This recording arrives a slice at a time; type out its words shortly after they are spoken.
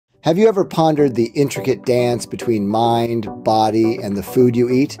Have you ever pondered the intricate dance between mind, body, and the food you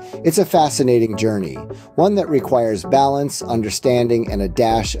eat? It's a fascinating journey, one that requires balance, understanding, and a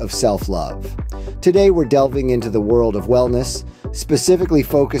dash of self-love. Today, we're delving into the world of wellness, specifically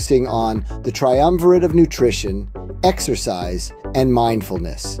focusing on the triumvirate of nutrition, exercise, and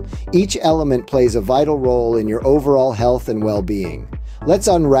mindfulness. Each element plays a vital role in your overall health and well-being. Let's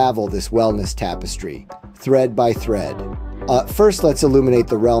unravel this wellness tapestry, thread by thread. First, let's illuminate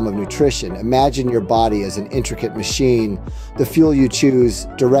the realm of nutrition. Imagine your body as an intricate machine. The fuel you choose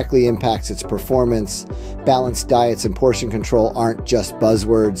directly impacts its performance. Balanced diets and portion control aren't just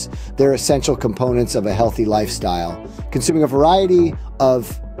buzzwords. They're essential components of a healthy lifestyle. Consuming a variety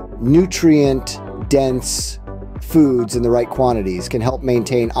of nutrient-dense foods in the right quantities can help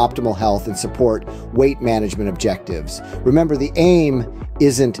maintain optimal health and support weight management objectives. Remember, the aim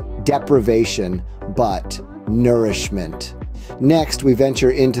isn't deprivation, but nourishment. Next, we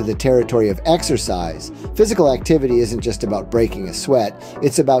venture into the territory of exercise. Physical activity isn't just about breaking a sweat.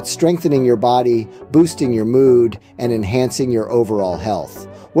 It's about strengthening your body, boosting your mood, and enhancing your overall health.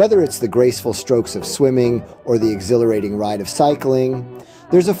 Whether it's the graceful strokes of swimming or the exhilarating ride of cycling,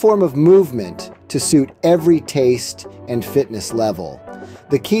 there's a form of movement to suit every taste and fitness level.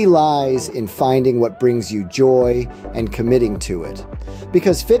 The key lies in finding what brings you joy and committing to it.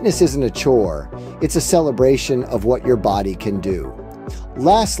 Because fitness isn't a chore, it's a celebration of what your body can do.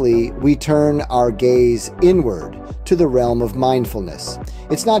 Lastly, we turn our gaze inward to the realm of mindfulness.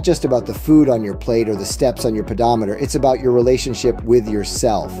 It's not just about the food on your plate or the steps on your pedometer, it's about your relationship with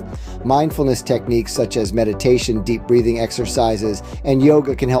yourself. Mindfulness techniques such as meditation, deep breathing exercises, and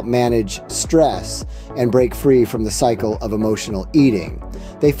yoga can help manage stress and break free from the cycle of emotional eating.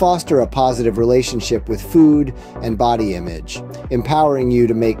 They foster a positive relationship with food and body image, empowering you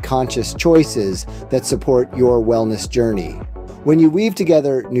to make conscious choices that support your wellness journey. When you weave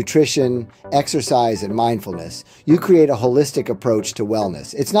together nutrition, exercise, and mindfulness, you create a holistic approach to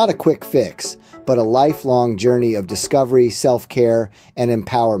wellness. It's not a quick fix, but a lifelong journey of discovery, self-care, and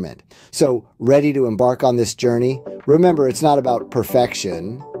empowerment. So, ready to embark on this journey? Remember, it's not about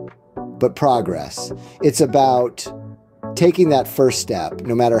perfection, but progress. It's about taking that first step,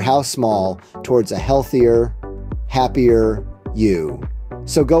 no matter how small, towards a healthier, happier you.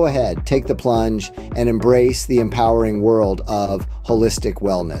 So go ahead, take the plunge, and embrace the empowering world of holistic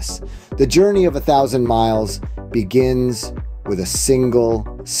wellness. The journey of 1,000 miles begins with a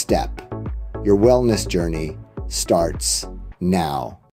single step. Your wellness journey starts now.